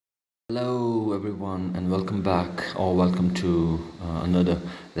Hello everyone and welcome back or welcome to another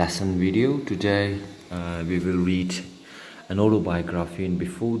lesson video. Today we will read an autobiography, and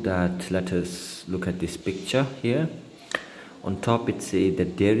before that let us look at this picture here. On top it says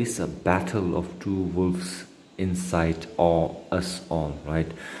that there is a battle of two wolves inside us all,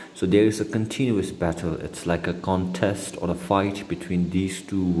 right? So there is a continuous battle. It's like a contest or a fight between these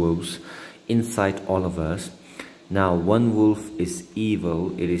two wolves inside all of us. Now, one wolf is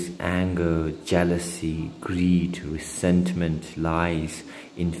evil. It is anger, jealousy, greed, resentment, lies,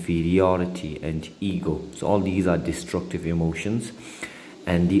 inferiority, and ego. So all these are destructive emotions.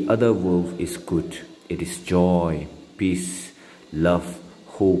 And the other wolf is good. It is joy, peace, love,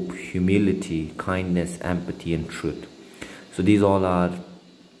 hope, humility, kindness, empathy, and truth. So these all are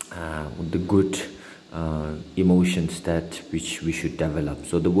the good emotions which we should develop.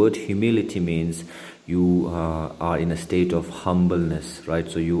 So the word humility means you are in a state of humbleness, right?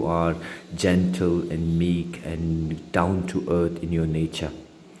 So you are gentle and meek and down to earth in your nature.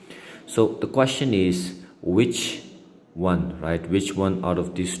 So the question is, which one, right? Which one out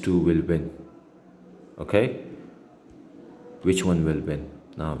of these two will win? Okay? Which one will win?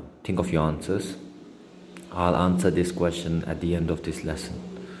 Now think of your answers. I'll answer this question at the end of this lesson.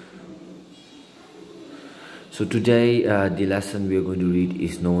 So today the lesson we are going to read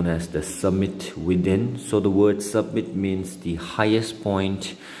is known as the summit within. So the word summit means the highest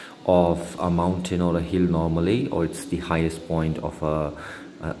point of a mountain or a hill normally, or it's the highest point of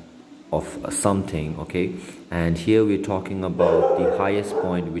something, okay? And here we're talking about the highest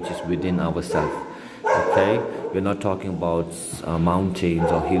point which is within ourselves, okay? We're not talking about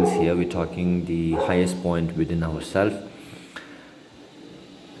mountains or hills here. We're talking the highest point within ourselves.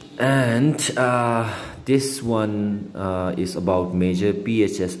 And this one is about Major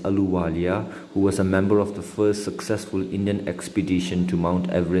P.H.S. Ahluwalia, who was a member of the first successful Indian expedition to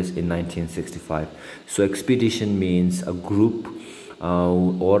Mount Everest in 1965. So expedition means a group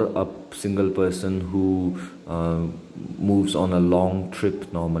or a single person who moves on a long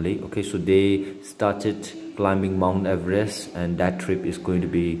trip normally. Okay, so they started climbing Mount Everest, and that trip is going to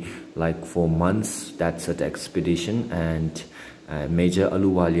be like 4 months. That's an expedition, and Major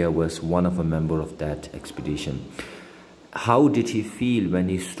Ahluwalia was one of a member of that expedition. How did he feel when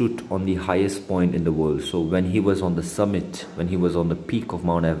he stood on the highest point in the world? So when he was on the summit, when he was on the peak of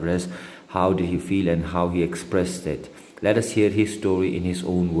Mount Everest, how did he feel and how he expressed it? Let us hear his story in his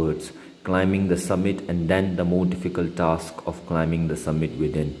own words. Climbing the summit, and then the more difficult task of climbing the summit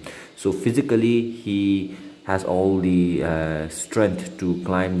within. So physically he has all the strength to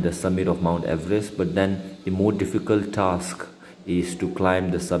climb the summit of Mount Everest, but then the more difficult task is to climb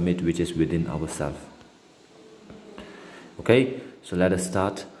the summit which is within ourselves. Okay, so let us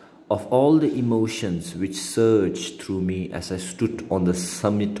start. Of all the emotions which surged through me as I stood on the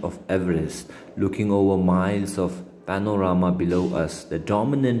summit of Everest, looking over miles of panorama below us, the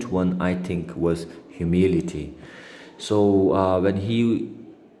dominant one, I think, was humility. So when he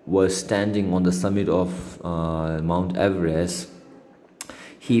was standing on the summit of Mount Everest,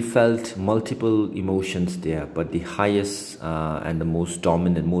 he felt multiple emotions there, but the highest and the most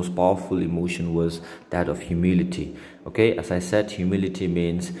dominant, most powerful emotion was that of humility. Okay, as I said, humility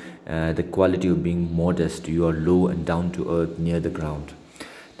means the quality of being modest. You are low and down to earth, near the ground.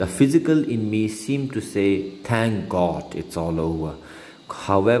 The physical in me seemed to say, thank God it's all over.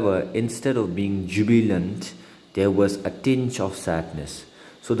 However, instead of being jubilant, there was a tinge of sadness.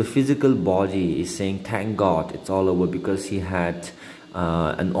 So the physical body is saying, thank God it's all over, because he had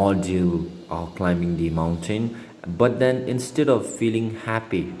an ordeal of climbing the mountain. But then instead of feeling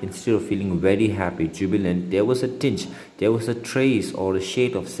happy, instead of feeling very happy, jubilant, there was a tinge, there was a trace or a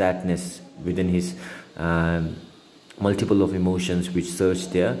shade of sadness within his multiple of emotions which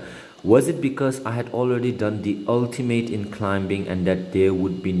surged there. Was it because I had already done the ultimate in climbing, and that there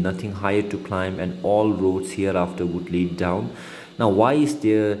would be nothing higher to climb and all roads hereafter would lead down? Now, why is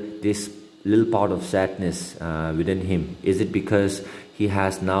there this little part of sadness within him? Is it because he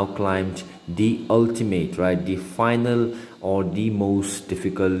has now climbed the ultimate, right, the final or the most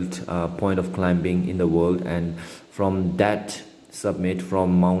difficult point of climbing in the world, and from that summit,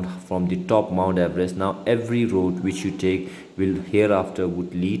 from the top Mount Everest, now every road which you take will hereafter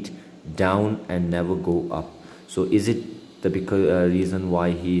would lead down and never go up? So is it the reason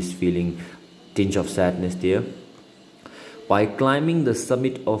why he is feeling tinge of sadness there? By climbing the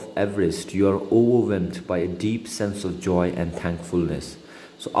summit of Everest, you are overwhelmed by a deep sense of joy and thankfulness.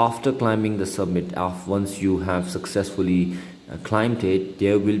 So after climbing the summit, once you have successfully climbed it,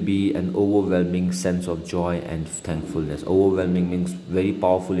 there will be an overwhelming sense of joy and thankfulness. Overwhelming means very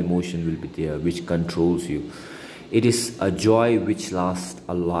powerful emotion will be there which controls you. It is a joy which lasts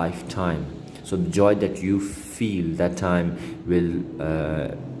a lifetime. So the joy that you feel that time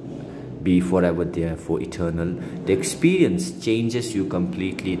will be forever there, for eternal. The experience changes you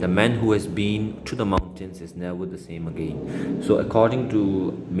completely. The man who has been to the mountains is never the same again. So according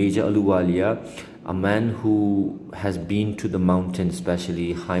to Major Aluwalia, a man who has been to the mountains,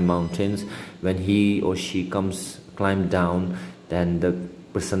 especially high mountains, when he or she climb down, then the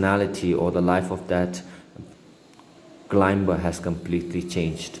personality or the life of that climber has completely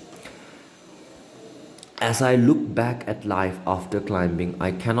changed. As I look back at life after climbing,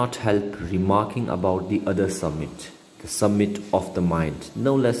 I cannot help remarking about the other summit, the summit of the mind,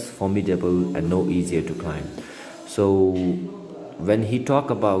 no less formidable and no easier to climb. So when he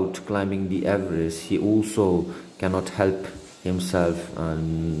talk about climbing the Everest, he also cannot help himself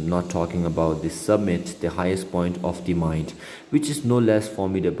not talking about the summit, the highest point of the mind, which is no less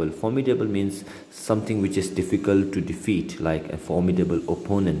formidable. Formidable means something which is difficult to defeat, like a formidable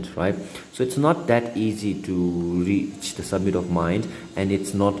opponent, right? So it's not that easy to reach the summit of mind, and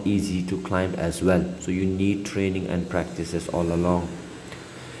it's not easy to climb as well. So you need training and practices all along.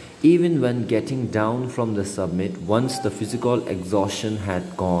 Even when getting down from the summit, once the physical exhaustion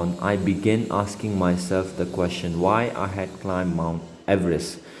had gone, I began asking myself the question why I had climbed Mount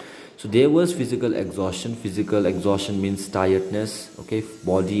Everest. So there was physical exhaustion. Physical exhaustion means tiredness. Okay,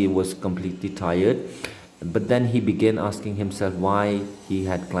 body was completely tired. But then he began asking himself why he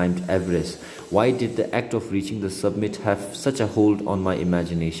had climbed Everest. Why did the act of reaching the summit have such a hold on my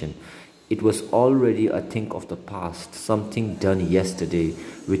imagination? It was already a thing of the past, something done yesterday.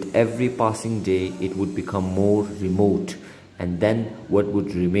 With every passing day, it would become more remote. And then what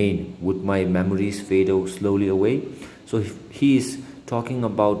would remain? Would my memories fade slowly away? So he is talking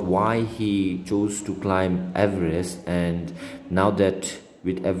about why he chose to climb Everest, and now that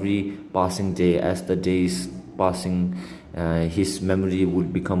with every passing day, as the days passing, his memory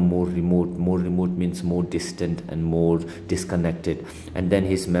would become more remote. More remote means more distant and more disconnected, and then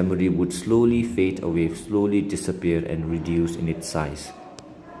his memory would slowly fade away, slowly disappear and reduce in its size.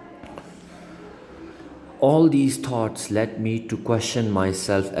 All these thoughts led me to question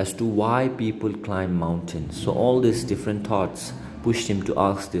myself as to why people climb mountains. So all these different thoughts pushed him to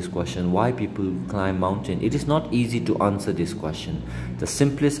ask this question, why people climb mountain. It is not easy to answer this question. The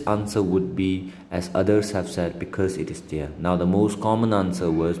simplest answer would be, as others have said, because it is there. Now the most common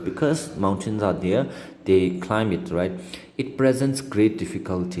answer was because mountains are there, they climb it, right? It presents great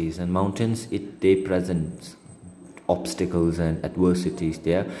difficulties, and mountains, they present obstacles and adversities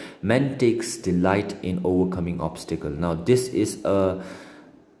there. Man takes delight in overcoming obstacles. Now this is a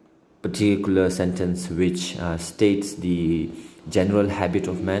particular sentence which states the general habit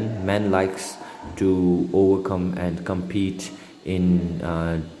of man. Man likes to overcome and compete in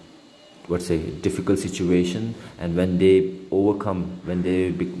difficult situation, and when they overcome, when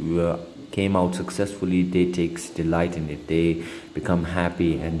they came out successfully, they takes delight in it. They become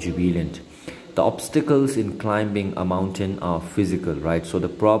happy and jubilant. The obstacles in climbing a mountain are physical, right? So the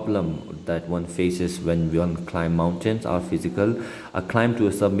problem that one faces when one climb mountains are physical. A climb to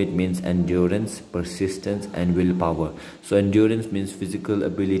a summit means endurance, persistence and willpower. So endurance means physical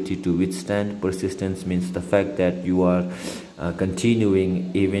ability to withstand. Persistence means the fact that you are continuing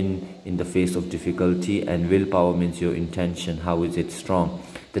even in the face of difficulty. And willpower means your intention, how is it strong.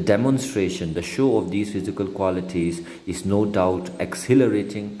 The demonstration, the show of these physical qualities is no doubt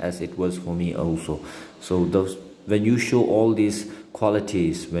exhilarating, as it was for me also. So when you show all these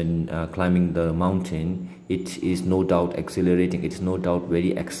qualities when climbing the mountain, it is no doubt exhilarating. It's no doubt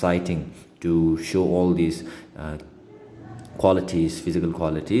very exciting to show all these qualities, physical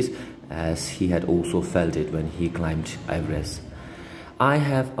qualities, as he had also felt it when he climbed Everest. I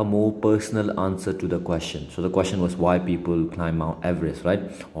have a more personal answer to the question. So the question was why people climb Mount Everest, right?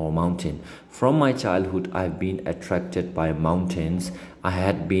 Or mountain. From my childhood, I've been attracted by mountains. I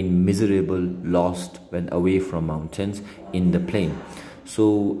had been miserable, lost when away from mountains in the plain.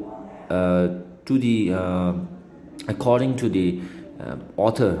 So according to the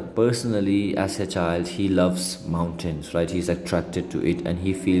author, personally, as a child, he loves mountains, right? He's attracted to it, and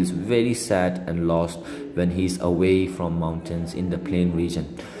he feels very sad and lost when he's away from mountains in the plain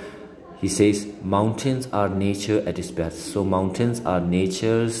region. He says mountains are nature at its best. So mountains are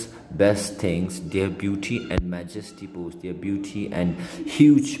nature's best things. Their beauty and majesty pose, their beauty and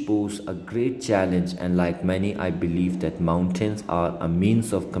huge pose a great challenge, and like many, I believe that mountains are a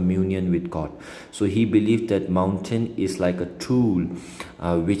means of communion with God. So he believed that mountain is like a tool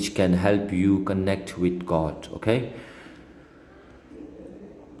which can help you connect with God. Okay,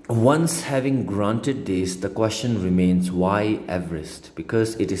 Once having granted this, the question remains, why Everest?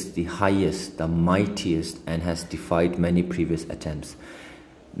 Because it is the highest, the mightiest, and has defied many previous attempts.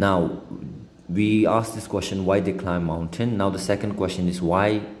 Now, we asked this question, why they climb mountain? Now the second question is,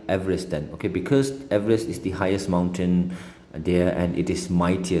 why Everest then? Okay, because Everest is the highest mountain there, and it is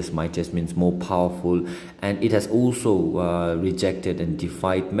mightiest. Mightiest means more powerful, and it has also rejected and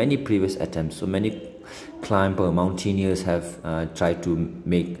defied many previous attempts. So many mountaineers have tried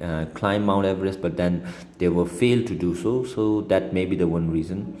to climb Mount Everest, but then they were failed to do so. So that may be the one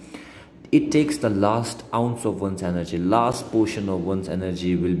reason. It takes the last ounce of one's energy, last portion of one's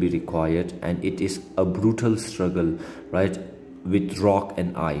energy will be required, and it is a brutal struggle, right, with rock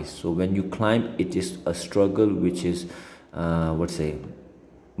and ice. So when you climb, it is a struggle which is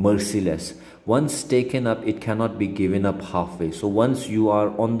merciless. Once taken up, it cannot be given up halfway. So once you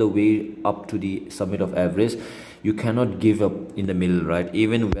are on the way up to the summit of Everest, you cannot give up in the middle, right?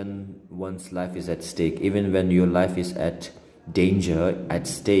 Even when one's life is at stake, even when your life is at danger, at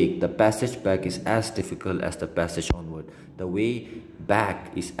stake, the passage back is as difficult as the passage onward. The way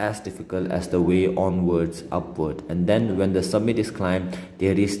back is as difficult as the way onwards, upward. And then when the summit is climbed,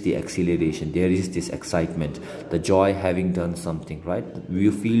 there is the exhilaration, there is this excitement, the joy having done something, right?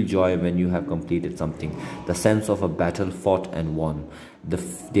 You feel joy when you have completed something, the sense of a battle fought and won. There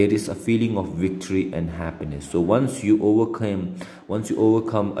is a feeling of victory and happiness. So once you overcome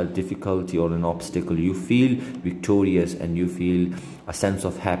a difficulty or an obstacle, you feel victorious and you feel a sense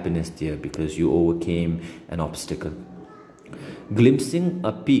of happiness there because you overcame an obstacle. Glimpsing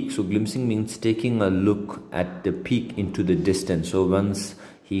a peak. So glimpsing means taking a look at the peak into the distance. So once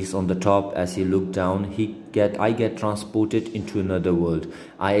he's on the top, as he looked down, I get transported into another world.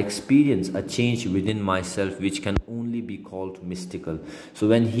 I experience a change within myself which can only be called mystical. So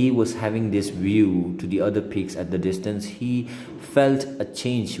when he was having this view to the other peaks at the distance, he felt a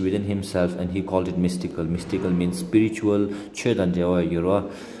change within himself and he called it mystical. Mystical means spiritual,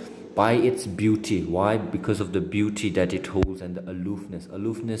 by its beauty. Why? Because of the beauty that it holds and the aloofness.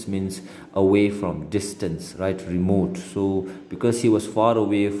 Aloofness means away from, distance, right, remote. So because he was far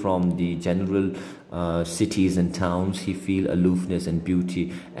away from the general cities and towns, he feel aloofness and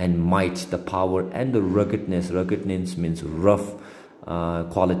beauty and might, the power and the ruggedness. Ruggedness means rough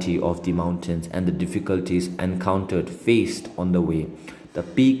quality of the mountains and the difficulties encountered, faced on the way. The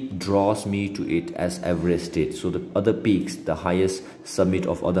peak draws me to it as Everest did. So the other peaks, the highest summit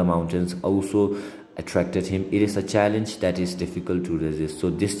of other mountains, also attracted him. It is a challenge that is difficult to resist. So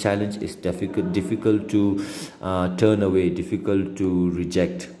this challenge is difficult to turn away, difficult to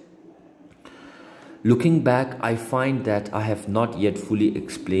reject. Looking back, I find that I have not yet fully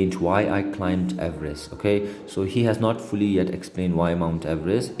explained why I climbed Everest. Okay, so he has not fully yet explained why Mount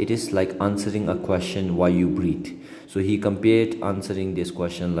Everest. It is like answering a question, why you breathe. So he compared answering this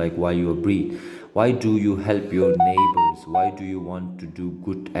question like why you breathe. Why do you help your neighbors? Why do you want to do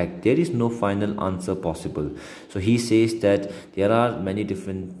good act? There is no final answer possible. So he says that there are many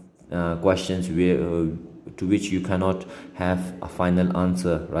different questions to which you cannot have a final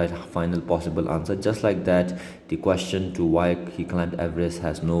answer, right? A final possible answer. Just like that, the question to why he climbed Everest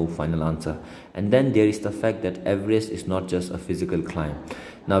has no final answer. And then there is the fact that Everest is not just a physical climb.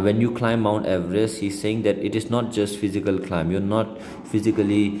 Now when you climb Mount Everest, he's saying that it is not just physical climb. You're not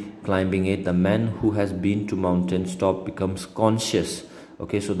physically climbing it. The man who has been to mountain top becomes conscious.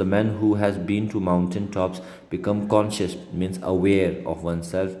 Okay, so the man who has been to mountain tops become conscious, means aware of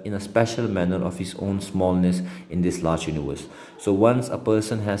oneself in a special manner of his own smallness in this large universe. So once a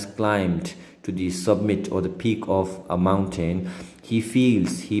person has climbed to the summit or the peak of a mountain,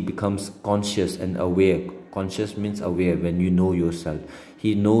 he becomes conscious and aware. Conscious means aware when you know yourself.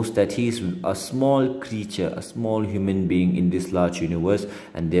 He knows that he is a small creature, a small human being in this large universe,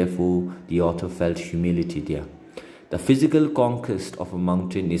 and therefore the author felt humility there. The physical conquest of a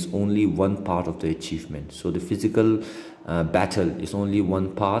mountain is only one part of the achievement. So the physical battle is only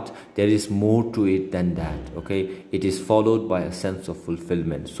one part. There is more to it than that. Okay, it is followed by a sense of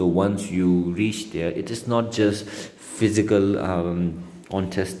fulfillment. So once you reach there, it is not just physical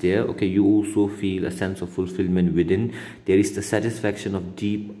contest there. Okay, you also feel a sense of fulfillment within. There is the satisfaction of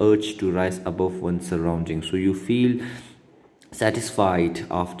deep urge to rise above one's surroundings. So you feel satisfied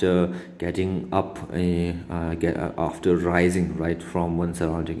after getting up, after rising right from one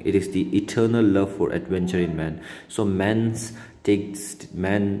surrounding. It is the eternal love for adventure in man. So man takes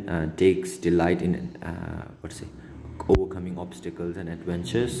delight in overcoming obstacles and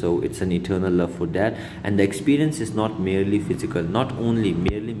adventures. So it's an eternal love for that. And the experience is not merely physical. Not only,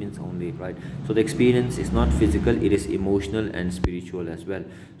 merely means only, right? So the experience is not physical, it is emotional and spiritual as well.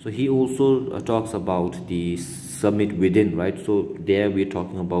 So he also talks about the summit within, right? So there we're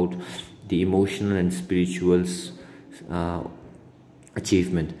talking about the emotional and spiritual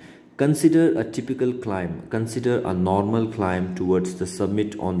achievement. Consider a typical climb. Consider a normal climb towards the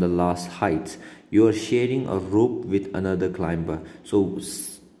summit on the last heights. You are sharing a rope with another climber. So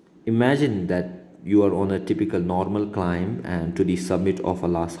imagine that you are on a typical normal climb and to the summit of a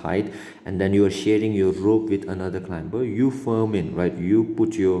last height, and then you are sharing your rope with another climber. You firm in, right? You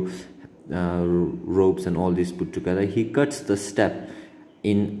put your ropes and all this put together. He cuts the step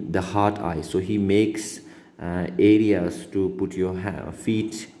in the heart eye. So he makes areas to put your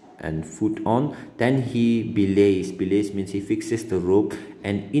feet and foot on. Then he belays. Belays means he fixes the rope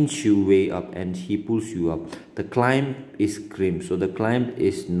and inch you way up, and he pulls you up. The climb is grim. So the climb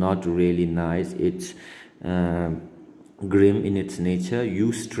is not really nice. It's grim in its nature.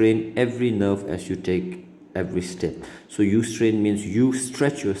 You strain every nerve as you take every step. So you strain means you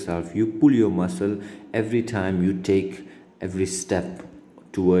stretch yourself, you pull your muscle every time you take every step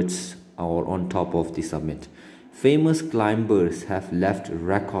towards or on top of the summit. Famous climbers have left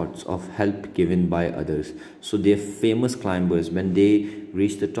records of help given by others. So they're famous climbers. When they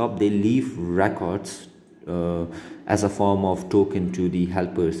reach the top, they leave records as a form of token to the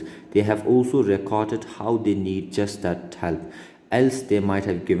helpers. They have also recorded how they need just that help. Else they might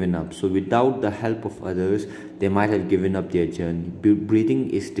have given up. So without the help of others, they might have given up their journey. Breathing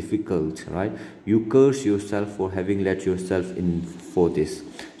is difficult, right? You curse yourself for having let yourself in for this.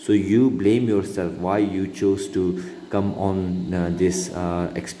 So you blame yourself why you chose to come on this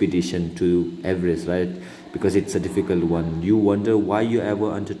expedition to Everest, right? Because it's a difficult one. You wonder why you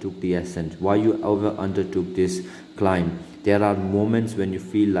ever undertook the ascent, why you ever undertook this climb. There are moments when you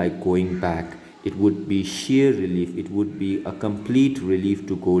feel like going back. It would be sheer relief. It would be a complete relief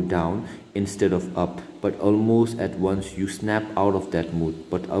to go down instead of up. But almost at once you snap out of that mood.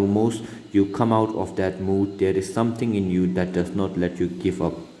 But almost you come out of that mood. There is something in you that does not let you give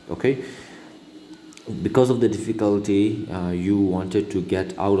up. Okay? Because of the difficulty, you wanted to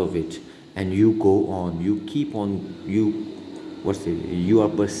get out of it, and you go on. You keep on. You are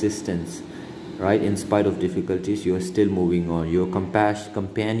persistent. Right, in spite of difficulties, you are still moving on. Your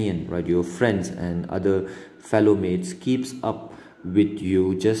companion, right, your friends and other fellow mates keeps up with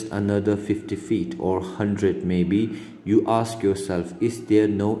you just another 50 feet or 100 maybe. You ask yourself, is there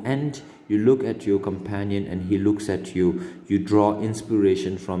no end? You look at your companion and he looks at you. You draw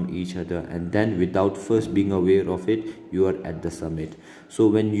inspiration from each other, and then without first being aware of it, you are at the summit. So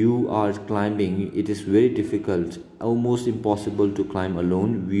when you are climbing, it is very difficult, almost impossible to climb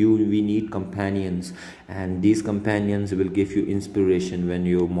alone. We need companions, and these companions will give you inspiration when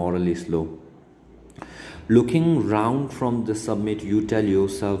your morale is low. Looking round from the summit, you tell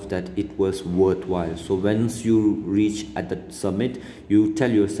yourself that it was worthwhile. So once you reach at the summit, you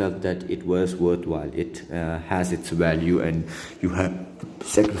tell yourself that it was worthwhile. It has its value, and you have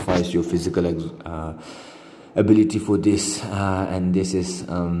sacrificed your physical ability for this, and this is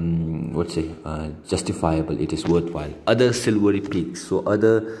justifiable. It is worthwhile. Other silvery peaks, so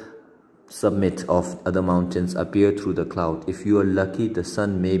other summits of other mountains appear through the cloud. If you are lucky, the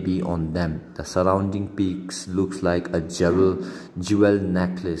sun may be on them. The surrounding peaks looks like a jewel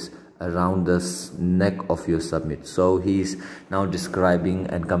necklace around the neck of your summit. So he's now describing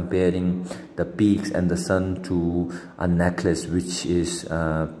and comparing the peaks and the sun to a necklace which is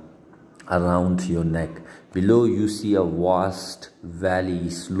around your neck. Below you see a vast valley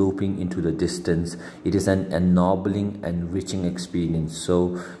sloping into the distance. It is an ennobling, enriching experience.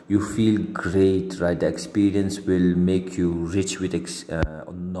 So you feel great, right? The experience will make you rich with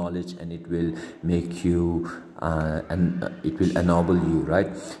knowledge, and it will make you it will ennoble you,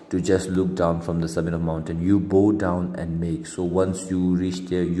 right? To just look down from the summit of mountain, you bow down and make. So once you reach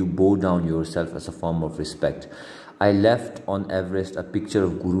there, you bow down yourself as a form of respect. I left on Everest a picture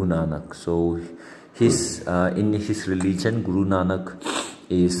of Guru Nanak. So in his religion, Guru Nanak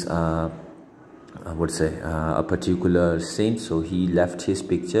is a particular saint. So he left his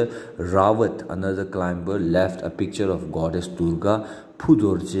picture. Rawat, another climber, left a picture of goddess Durga.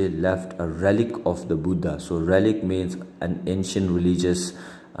 Phudorje left a relic of the Buddha. So relic means an ancient religious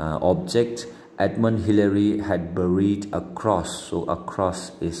object. Edmund Hillary had buried a cross. So a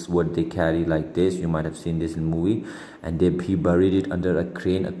cross is what they carry like this. You might have seen this in movie. And he buried it under a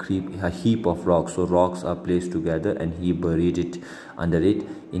crane, a heap of rocks. So rocks are placed together, and he buried it under it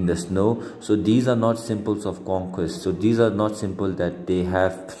in the snow. So these are not symbols of conquest. So these are not symbols that they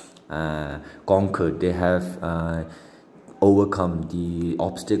have conquered. They have overcome the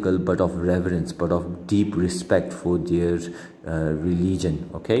obstacle, but of reverence, but of deep respect for their religion.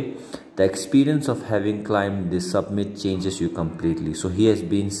 Okay, the experience of having climbed this summit changes you completely. So he has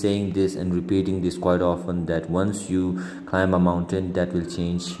been saying this and repeating this quite often, that once you climb a mountain, that will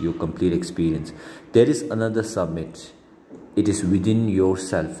change your complete experience. There is another summit. It is within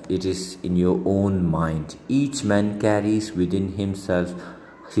yourself. It is in your own mind. Each man carries within himself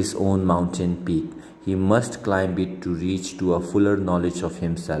his own mountain peak. He must climb it to reach to a fuller knowledge of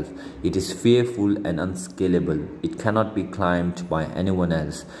himself. It is fearful and unscalable. It cannot be climbed by anyone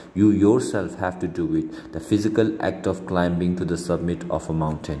else. You yourself have to do it. The physical act of climbing to the summit of a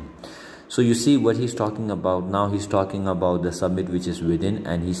mountain. So you see what he's talking about. Now he's talking about the summit which is within,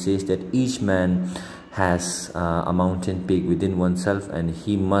 and he says that each man has a mountain peak within oneself, and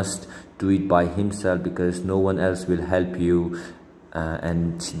he must do it by himself, because no one else will help you.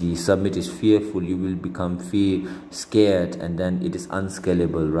 And the summit is fearful. You will become scared, and then it is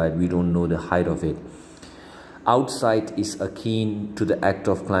unscalable, right? We don't know the height of it. Outside is akin to the act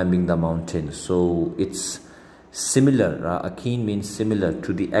of climbing the mountain. So it's similar. Akin means similar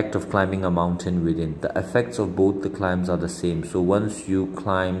to the act of climbing a mountain within. The effects of both the climbs are the same. So once you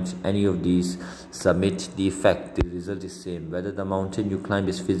climbed any of these summit, the effect, the result is same. Whether the mountain you climb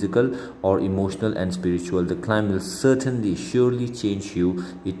is physical or emotional and spiritual, the climb will surely change you.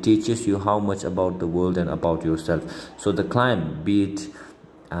 It teaches you how much about the world and about yourself. So the climb, be it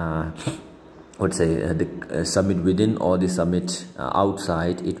the summit within or the summit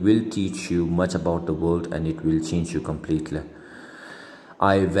outside, it will teach you much about the world, and it will change you completely.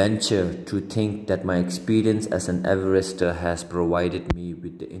 I venture to think that my experience as an Everester has provided me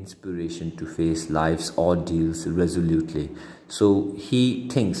with the inspiration to face life's ordeals resolutely. So he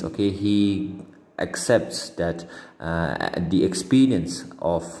thinks, okay, he accepts that the experience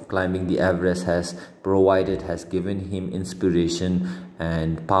of climbing the Everest has given him inspiration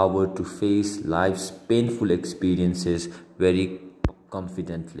and power to face life's painful experiences very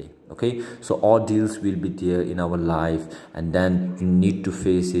confidently. Okay, so ordeals will be there in our life, and then you need to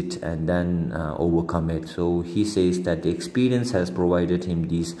face it and then overcome it. So he says that the experience has provided him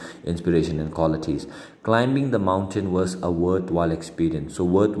these inspiration and qualities. Climbing the mountain was a worthwhile experience. So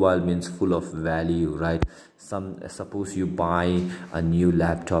worthwhile means full of value, right? Suppose you buy a new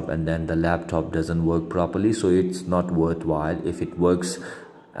laptop and then the laptop doesn't work properly, so it's not worthwhile. If it works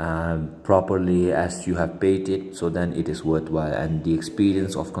properly as you have paid it, so then it is worthwhile. And the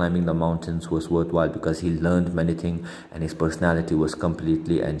experience of climbing the mountains was worthwhile because he learned many things, and his personality was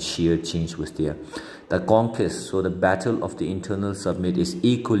completely and sheer change was there. The conquest, so the battle of the internal summit, is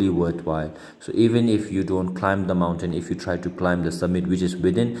equally worthwhile. So even if you don't climb the mountain, if you try to climb the summit which is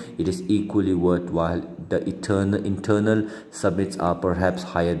within, it is equally worthwhile. The internal summits are perhaps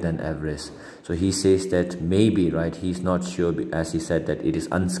higher than Everest. So he says that maybe, right, he's not sure, as he said that it is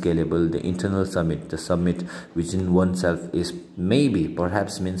unscalable. The internal summit, the summit within oneself, is maybe,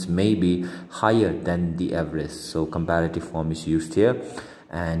 perhaps means maybe, higher than the Everest. So comparative form is used here,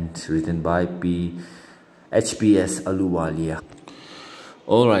 and written by HPS Aluwalia.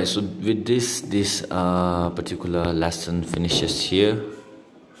 Alright, so with this particular lesson finishes here.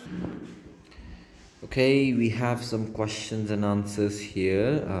 Okay, we have some questions and answers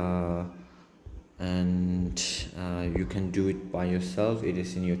here, and you can do it by yourself. It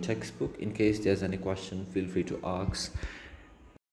is in your textbook. In case there's any question, feel free to ask,